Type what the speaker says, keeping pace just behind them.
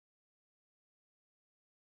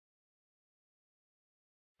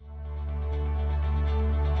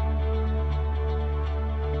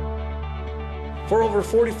For over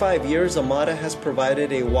 45 years, AMADA has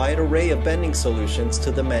provided a wide array of bending solutions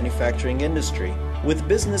to the manufacturing industry. With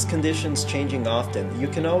business conditions changing often, you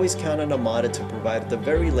can always count on AMADA to provide the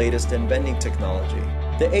very latest in bending technology.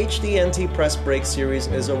 The HDNT Press Brake Series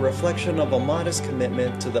is a reflection of AMADA's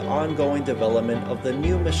commitment to the ongoing development of the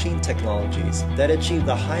new machine technologies that achieve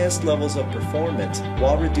the highest levels of performance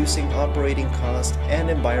while reducing operating cost and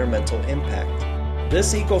environmental impact.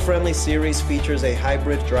 This eco-friendly series features a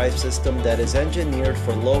hybrid drive system that is engineered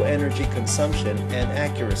for low energy consumption and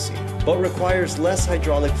accuracy, but requires less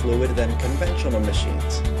hydraulic fluid than conventional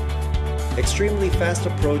machines. Extremely fast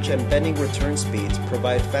approach and bending return speeds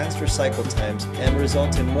provide faster cycle times and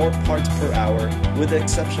result in more parts per hour with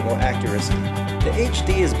exceptional accuracy. The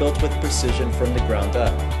HD is built with precision from the ground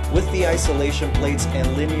up. With the isolation plates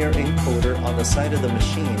and linear encoder on the side of the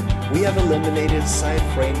machine, we have eliminated side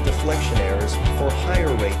frame deflection errors for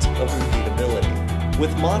higher rates of repeatability.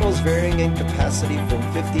 With models varying in capacity from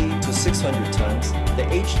 50 to 600 tons, the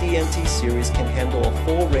HDNT series can handle a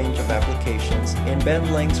full range of applications in bend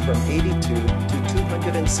lengths from 82 to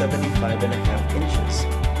 275.5 inches.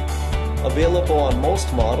 Available on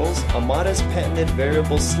most models, AMADA's patented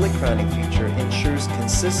variable slick crowning feature ensures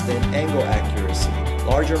consistent angle accuracy.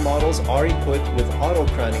 Larger models are equipped with auto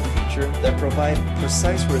crowning feature that provide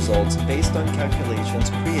precise results based on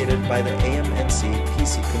calculations created by the AMADA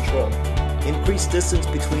PC control. Increased distance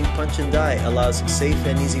between punch and die allows safe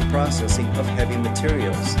and easy processing of heavy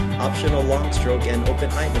materials. Optional long stroke and open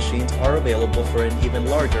height machines are available for an even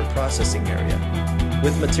larger processing area.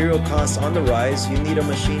 With material costs on the rise, you need a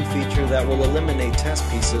machine feature that will eliminate test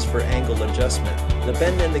pieces for angle adjustment. The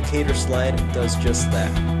bend indicator slide does just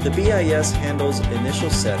that. The BIS handles initial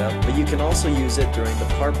setup, but you can also use it during the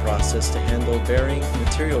part process to handle varying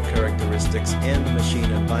material characteristics and the machine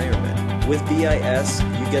environment. With BIS,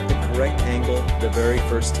 you get the correct angle the very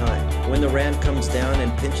first time. When the rand comes down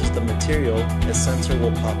and pinches the material, a sensor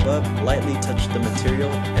will pop up, lightly touch the material,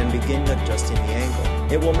 and begin adjusting the angle.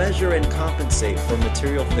 It will measure and compensate for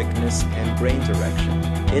material thickness and grain direction.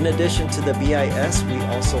 In addition to the BIS, we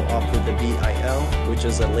also offer the BIL, which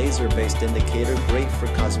is a laser-based indicator great for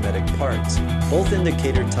cosmetic parts. Both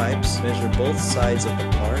indicator types measure both sides of the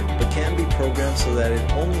part, but can be programmed so that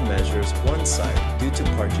it only measures one side due to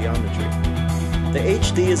part geometry. The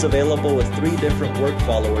HD is available with 3 different work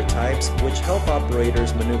follower types, which help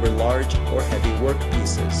operators maneuver large or heavy work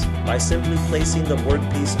pieces. By simply placing the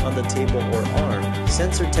workpiece on the table or arm,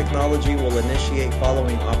 sensor technology will initiate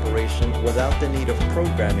following operation without the need of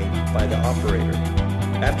programming by the operator.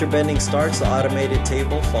 After bending starts, the automated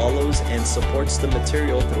table follows and supports the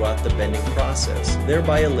material throughout the bending process,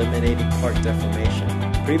 thereby eliminating part deformation.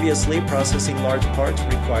 Previously, processing large parts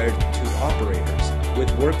required 2 operators. With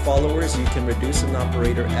work followers, you can reduce an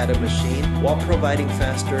operator at a machine while providing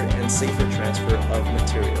faster and safer transfer of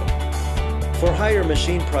material. For higher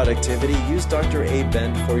machine productivity, use Dr. A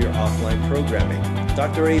Bend for your offline programming.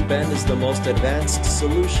 Dr. A Bend is the most advanced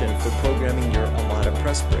solution for programming your AMADA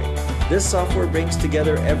press brake. This software brings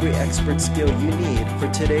together every expert skill you need for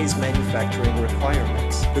today's manufacturing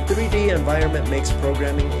requirements. The 3D environment makes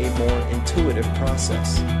programming a more intuitive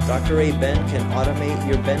process. Dr. A Bend can automate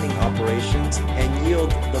your bending operations and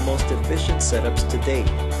yield the most efficient setups to date.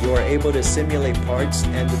 You are able to simulate parts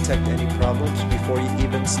and detect any problems before you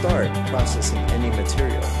even start processing any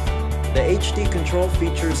material. The HD control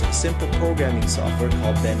features simple programming software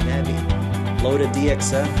called BendNavi. Load a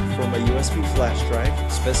DXF from a USB flash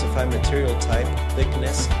drive, specify material type,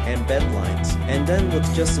 thickness, and bend lines. And then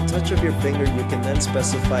with just a touch of your finger, you can then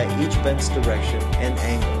specify each bend's direction and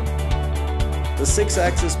angle. The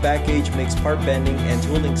 6-axis back gauge makes part bending and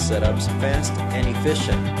tooling setups fast and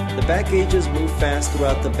efficient. The back gauges move fast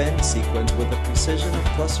throughout the bend sequence with a precision of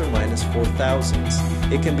plus or minus 4 thousandths.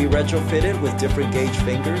 It can be retrofitted with different gauge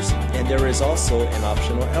fingers, and there is also an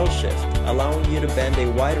optional L shift, allowing you to bend a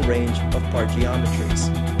wide range of part geometries.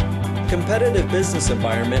 Competitive business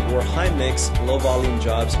environment where high-mix, low-volume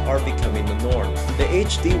jobs are becoming the norm. The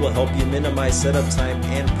HD will help you minimize setup time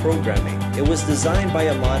and programming. It was designed by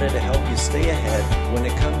AMADA to help you stay ahead when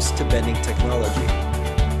it comes to bending technology.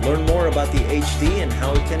 Learn more about the HD and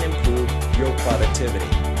how it can improve your productivity.